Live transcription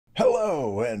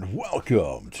Hello and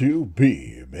welcome to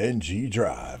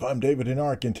BeamNG.Drive. I'm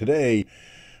davidinark, and today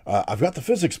I've got the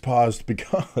physics paused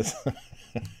because...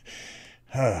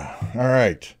 All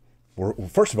right.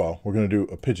 First of all, we're going to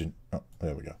do a pigeon. Oh,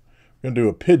 there we go. We're going to do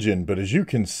a pigeon, but as you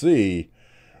can see,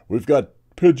 we've got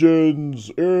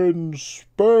pigeons in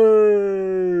space.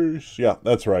 Yeah,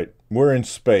 that's right. We're in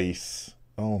space.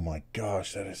 Oh my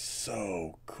gosh, that is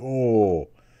so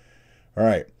cool. All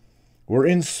right. We're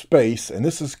in space, and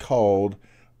this is called,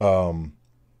 I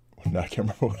can't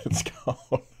remember what it's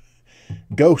called.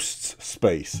 Ghosts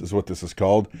Space is what this is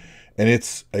called, and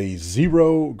it's a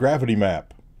zero gravity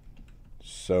map.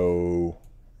 So,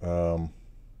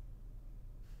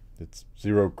 it's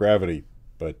zero gravity,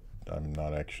 but I'm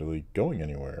not actually going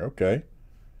anywhere. Okay.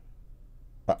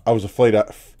 I was afraid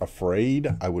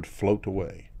I would float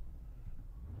away.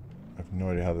 I have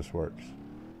no idea how this works.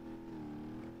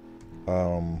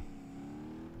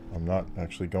 I'm not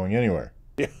actually going anywhere.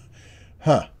 Yeah.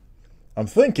 Huh. I'm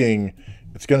thinking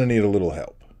it's going to need a little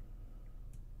help.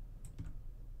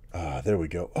 There we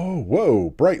go. Oh, whoa.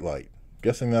 Bright light.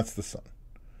 Guessing that's the sun.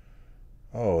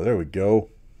 Oh, there we go.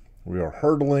 We are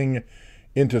hurtling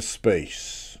into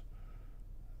space,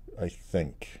 I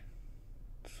think.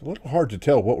 It's a little hard to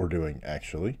tell what we're doing,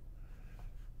 actually.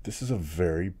 This is a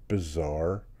very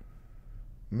bizarre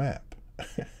map.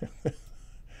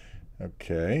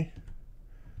 Okay.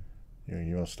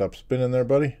 You want to stop spinning there,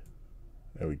 buddy?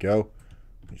 There we go.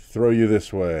 Let me throw you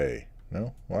this way.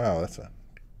 No? Wow, that's a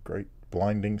great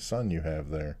blinding sun you have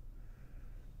there.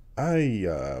 I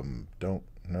don't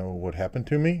know what happened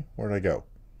to me. Where'd I go?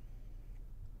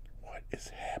 What is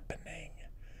happening?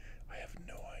 I have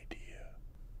no idea.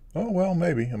 Oh, well,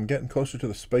 maybe. I'm getting closer to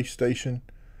the space station.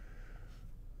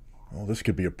 Oh, this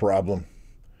could be a problem.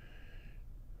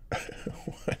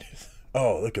 What is...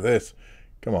 Oh, look at this.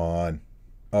 Come on.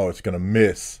 Oh, it's going to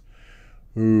miss.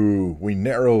 Ooh, we we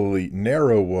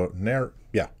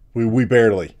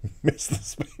barely missed the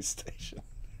space station.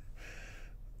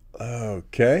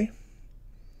 Okay.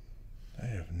 I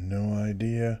have no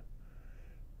idea.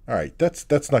 All right,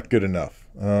 that's not good enough.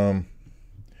 Let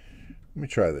me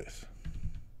try this.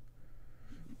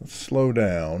 Let's slow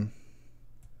down.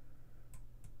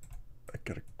 I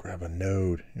got to grab a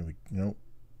node. Here we go.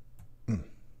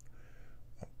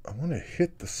 I want to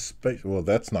hit the space... Well,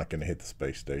 that's not going to hit the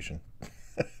space station.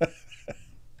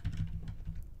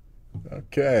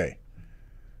 Okay.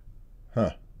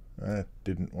 Huh. That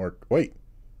didn't work. Wait.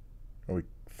 Are we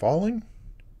falling?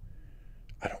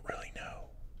 I don't really know.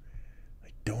 I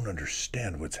don't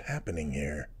understand what's happening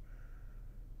here.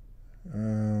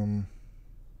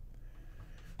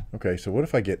 Okay, so what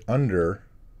if I get under...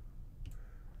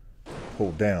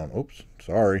 Pull down. Oops,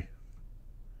 sorry.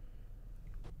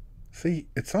 See,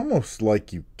 it's almost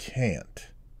like you can't.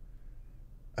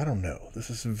 I don't know. This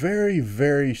is very,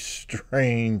 very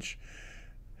strange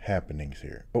happenings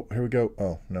here. Oh, here we go.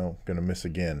 Oh, no. Gonna miss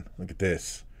again. Look at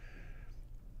this.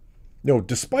 You know,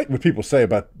 despite what people say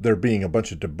about there being a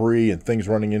bunch of debris and things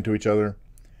running into each other,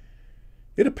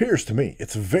 it appears to me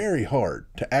it's very hard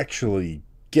to actually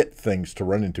get things to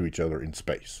run into each other in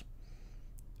space.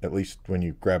 At least when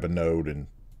you grab a node and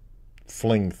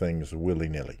fling things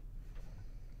willy-nilly.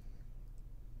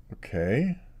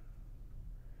 Okay.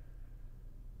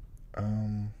 I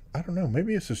don't know.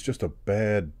 Maybe this is just a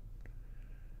bad...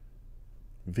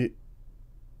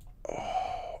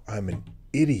 Oh, I'm an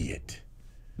idiot.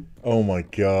 Oh my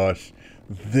gosh.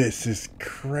 This is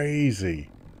crazy.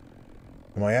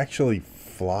 Am I actually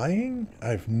flying? I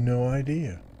have no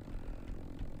idea.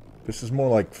 This is more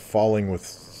like falling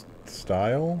with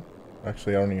style.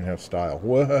 Actually, I don't even have style.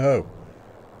 Whoa.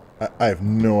 I have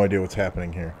no idea what's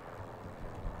happening here.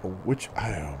 Oh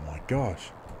my gosh.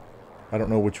 I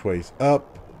don't know which way's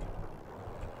up.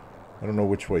 I don't know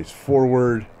which way's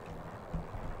forward.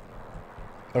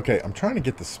 Okay, I'm trying to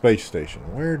get the space station.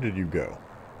 Where did you go?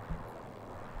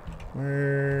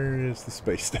 Where is the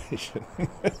space station?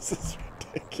 This is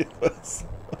ridiculous.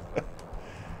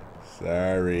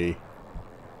 Sorry.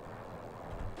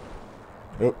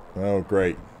 Oh,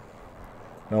 great.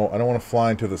 No, I don't want to fly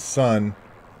into the sun.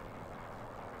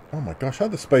 Oh my gosh,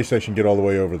 how'd the space station get all the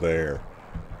way over there?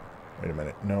 Wait a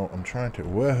minute. No, I'm trying to...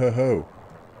 Whoa.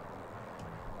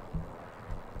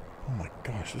 Oh my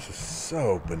gosh, this is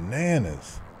so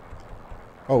bananas.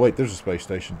 Oh wait, there's a space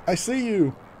station. I see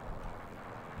you!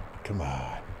 Come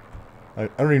on. I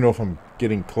don't even know if I'm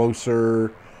getting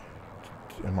closer.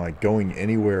 Am I going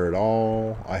anywhere at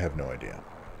all? I have no idea.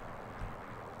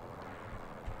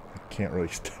 I can't really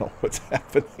tell what's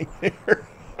happening here.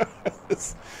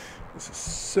 This is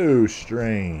so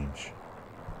strange.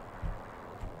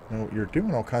 No, you're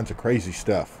doing all kinds of crazy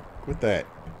stuff. Quit that.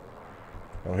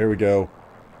 Oh, here we go.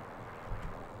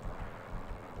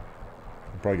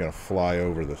 I'm probably going to fly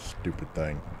over the stupid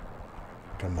thing.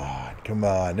 Come on. Come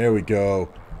on. There we go.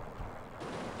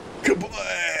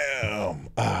 Kablam!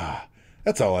 Ah,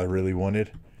 that's all I really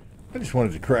wanted. I just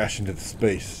wanted to crash into the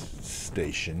space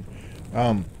station.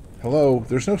 Hello?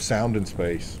 There's no sound in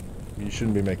space. You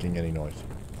shouldn't be making any noise.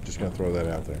 Just going to throw that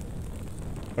out there.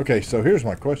 Okay, so here's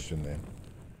my question then.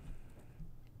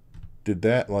 Did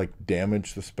that, like,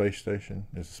 damage the space station?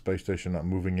 Is the space station not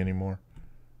moving anymore?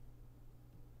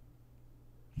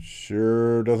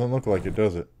 Sure doesn't look like it,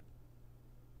 does it?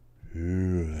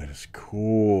 Ooh, that is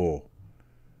cool.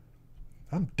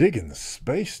 I'm digging the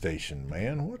space station,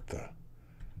 man. What the?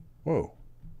 Whoa.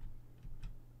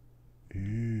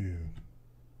 Ooh.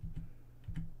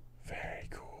 Very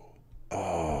cool.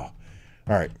 Oh.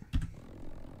 Alright.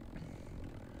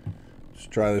 Let's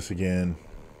try this again.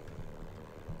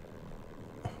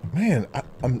 Man,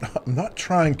 I'm not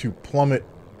trying to plummet.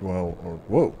 Well, or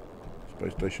whoa.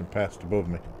 Space station passed above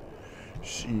me.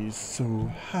 She's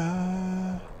so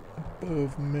high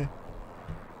above me.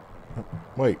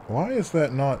 Wait, why is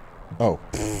that not... Oh,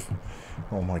 pfft.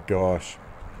 Oh my gosh.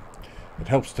 It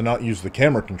helps to not use the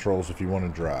camera controls if you want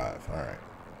to drive. Alright.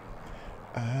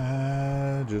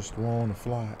 I just want to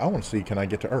fly. I want to see, can I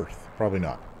get to Earth? Probably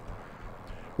not.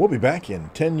 We'll be back in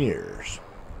 10 years.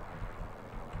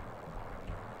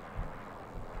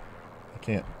 I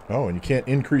can't... Oh, and you can't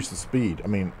increase the speed. I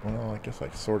mean, well, I guess I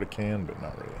sort of can, but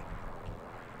not really.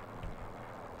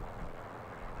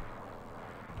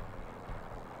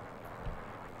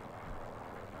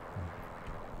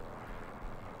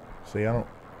 See, I don't...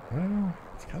 Well,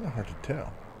 it's kind of hard to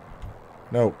tell.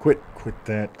 No, quit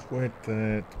that,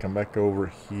 Come back over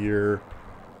here.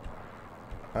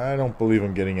 I don't believe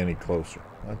I'm getting any closer.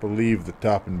 I believe the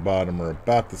top and bottom are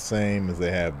about the same as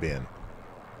they have been.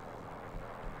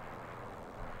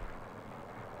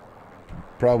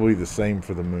 Probably the same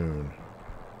for the moon.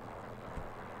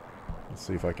 Let's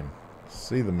see if I can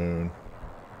see the moon.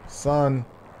 Sun.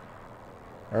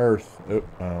 Earth.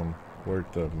 Oh,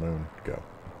 where'd the moon go?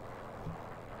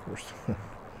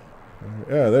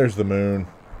 Yeah, there's the moon.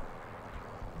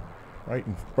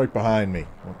 Right behind me.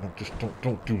 Just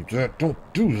don't do that.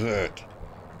 Don't do that.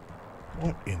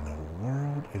 What in the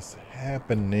world is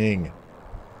happening?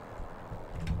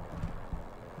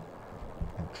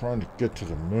 I'm trying to get to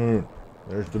the moon.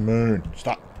 There's the moon.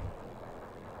 Stop.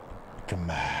 Come on.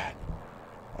 I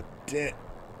didn't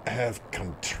have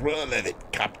control of it,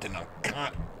 Captain. I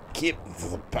can't keep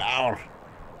the power.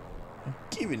 I'm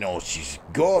giving all she's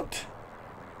got.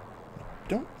 I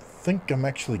don't think I'm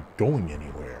actually going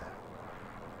anywhere.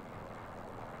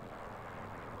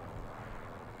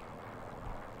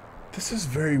 This is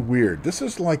very weird. This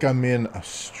is like I'm in a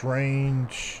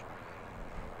strange...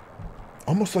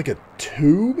 almost like a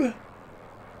tube?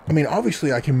 I mean,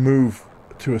 obviously I can move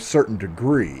to a certain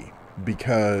degree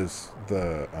because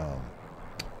the,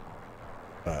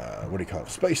 what do you call it?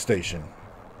 Space station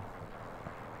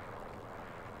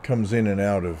comes in and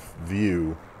out of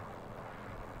view.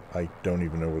 I don't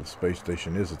even know where the space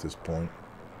station is at this point.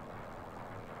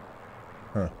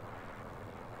 Huh.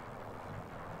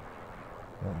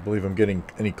 I don't believe I'm getting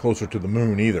any closer to the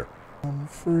moon either. I'm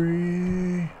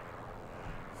free.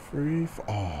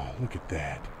 Oh, look at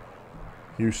that.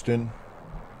 Houston,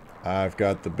 I've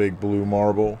got the big blue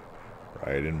marble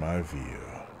right in my view.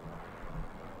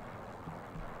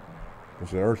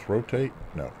 Does the Earth rotate?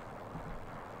 No.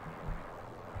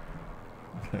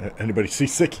 Anybody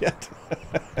seasick yet?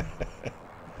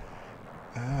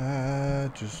 I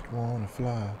just want to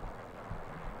fly.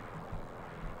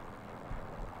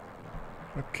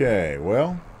 Okay,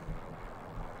 well,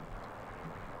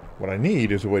 what I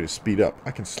need is a way to speed up.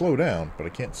 I can slow down, but I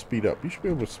can't speed up. You should be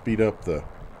able to speed up the...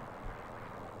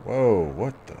 Whoa,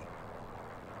 what the...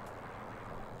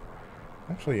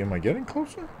 Actually, am I getting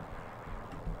closer?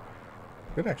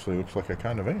 It actually looks like I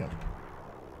kind of am.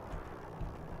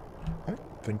 I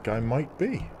think I might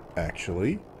be,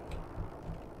 actually.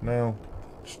 No,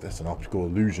 that's an optical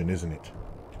illusion, isn't it?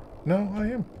 No, I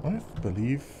am. I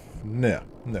believe... No,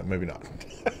 maybe not.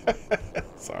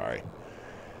 Sorry.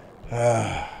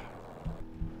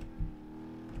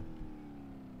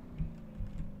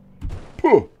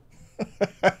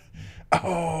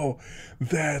 Oh,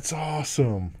 that's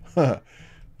awesome.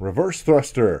 Reverse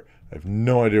thruster. I have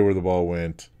no idea where the ball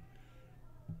went.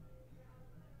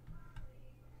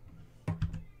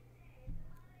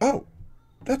 Oh,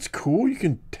 that's cool. You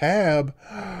can tab.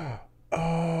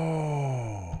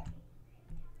 Oh.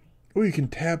 Oh, you can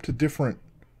tab to different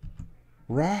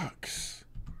rocks.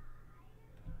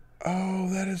 Oh,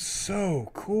 that is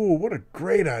so cool. What a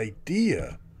great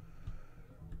idea.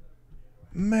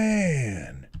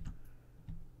 Man.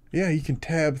 Yeah, you can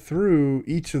tab through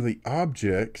each of the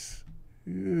objects.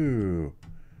 Ooh.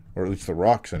 Or at least the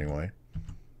rocks, anyway.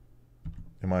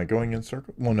 Am I going in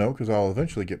circle? Well, no, because I'll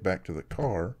eventually get back to the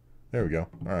car. There we go.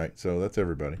 All right, so that's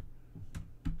everybody.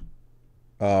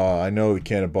 I know the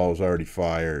cannonball was already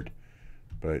fired,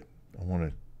 but I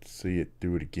want to see it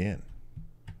do it again.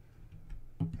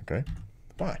 Okay,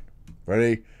 fine.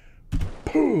 Ready?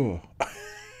 Pooh!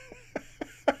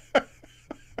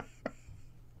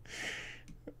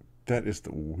 That is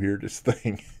the weirdest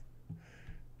thing.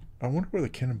 I wonder where the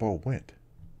cannonball went.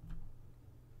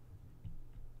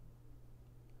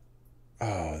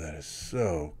 Oh, that is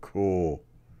so cool.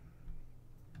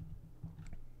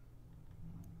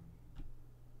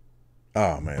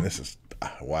 Oh, man, this is...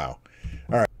 wow.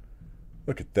 All right.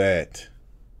 Look at that.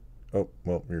 Oh,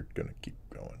 well, we're going to keep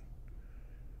going.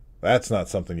 That's not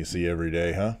something you see every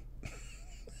day, huh?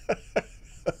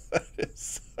 That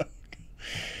is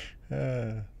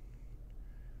so...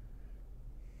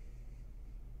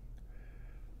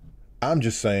 I'm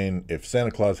just saying, if Santa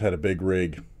Claus had a big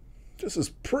rig, this is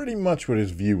pretty much what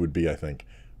his view would be, I think.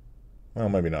 Well,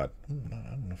 maybe not. I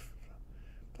don't know. I'm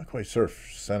not quite sure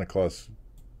if Santa Claus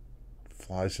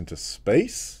flies into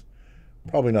space.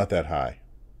 Probably not that high.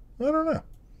 I don't know.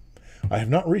 I have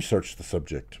not researched the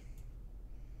subject.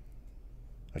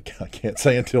 I can't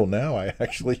say until now I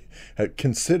actually had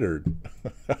considered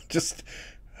just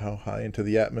how high into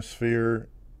the atmosphere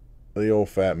the old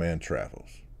fat man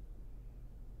travels.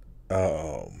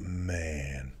 Oh,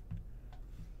 man.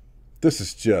 This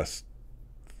is just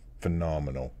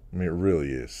phenomenal. I mean, it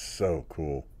really is so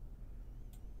cool.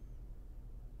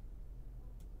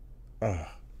 Oh,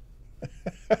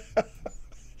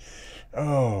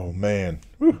 oh man.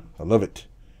 Whew, I love it.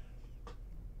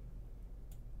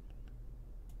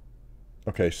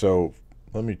 Okay, so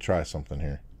let me try something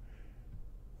here.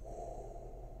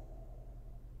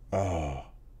 Oh,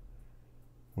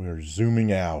 we're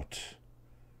zooming out.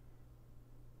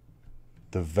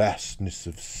 The vastness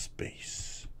of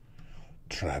space.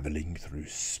 Traveling through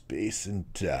space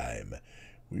and time.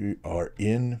 We are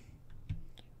in...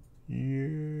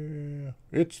 yeah,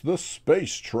 it's the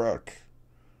space truck.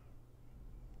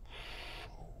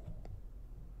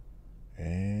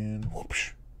 And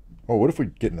whoosh. Oh, what if we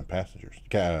get in the passengers?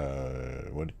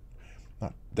 What?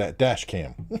 Not that dash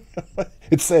cam.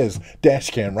 It says dash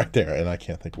cam right there, and I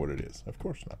can't think what it is. Of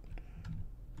course not.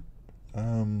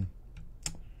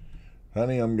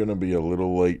 Honey, I'm gonna be a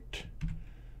little late.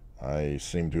 I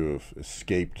seem to have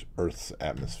escaped Earth's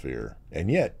atmosphere, and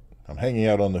yet I'm hanging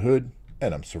out on the hood,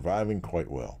 and I'm surviving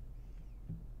quite well.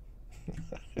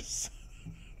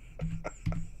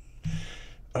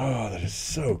 Oh, that is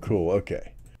so cool.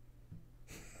 Okay.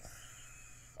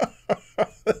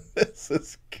 This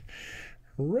is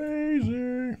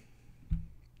crazy.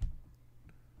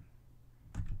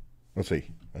 Let's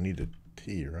see. I need a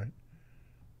T, right?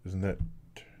 Doesn't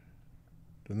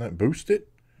that boost it?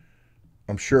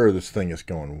 I'm sure this thing is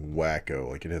going wacko.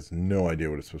 Like, it has no idea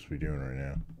what it's supposed to be doing right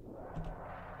now.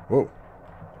 Whoa.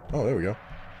 Oh, there we go.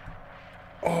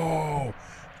 Oh,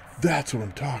 that's what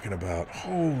I'm talking about.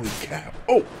 Holy cow.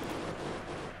 Oh.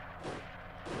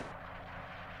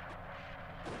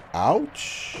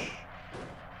 Ouch.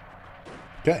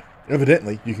 Okay.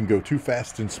 Evidently, you can go too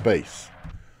fast in space.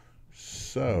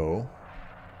 So...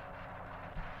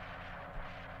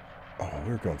 oh,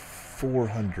 we were going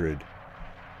 400.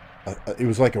 It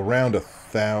was like around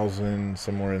 1,000,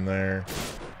 somewhere in there.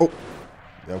 Oh,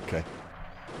 okay.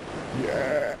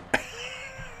 Yeah.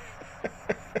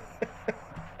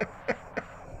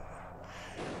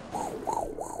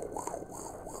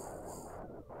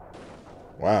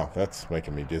 Wow, that's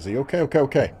making me dizzy. Okay.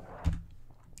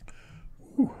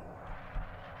 Whew.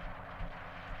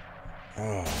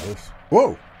 Oh, this...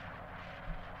 whoa!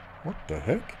 What the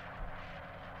heck?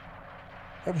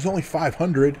 That was only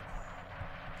 500.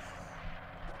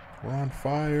 We're on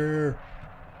fire.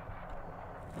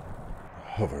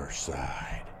 Hover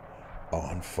side.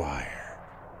 On fire.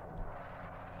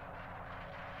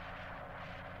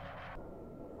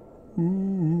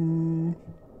 Ooh.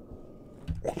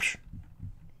 Whoosh.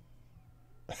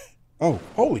 Oh,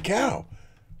 holy cow.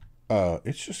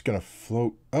 It's just gonna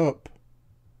float up.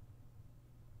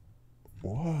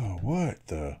 Whoa, what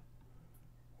the...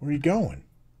 where are you going?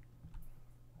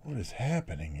 What is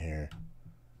happening here?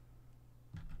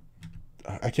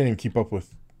 I can't even keep up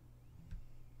with...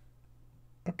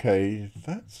 okay,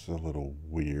 that's a little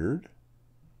weird.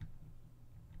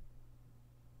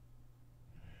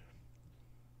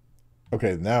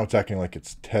 Okay, now it's acting like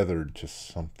it's tethered to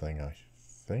something, I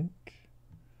think.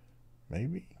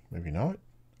 Maybe? Maybe not?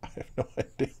 I have no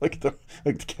idea. Look at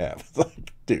the cap. It's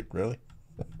like, dude, really?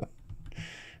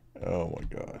 Oh my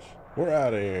gosh. We're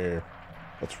out of here.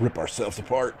 Let's rip ourselves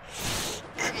apart.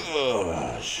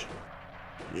 Gosh.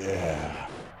 Yeah.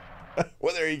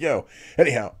 Well, there you go.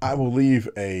 Anyhow, I will leave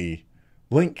a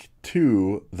link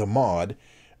to the mod,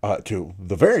 to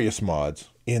the various mods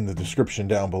in the description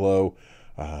down below.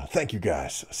 Thank you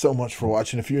guys so much for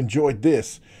watching. If you enjoyed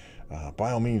this,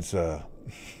 by all means,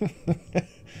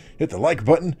 hit the like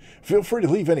button. Feel free to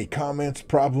leave any comments,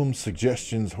 problems,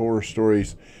 suggestions, horror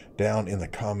stories down in the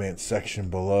comment section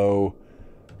below.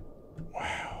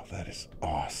 Wow, that is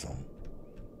awesome.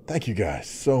 Thank you guys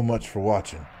so much for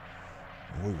watching.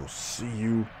 And we will see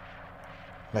you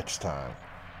next time.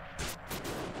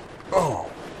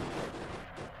 Oh.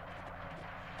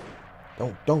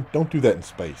 Don't do that in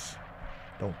space.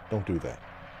 Don't do that.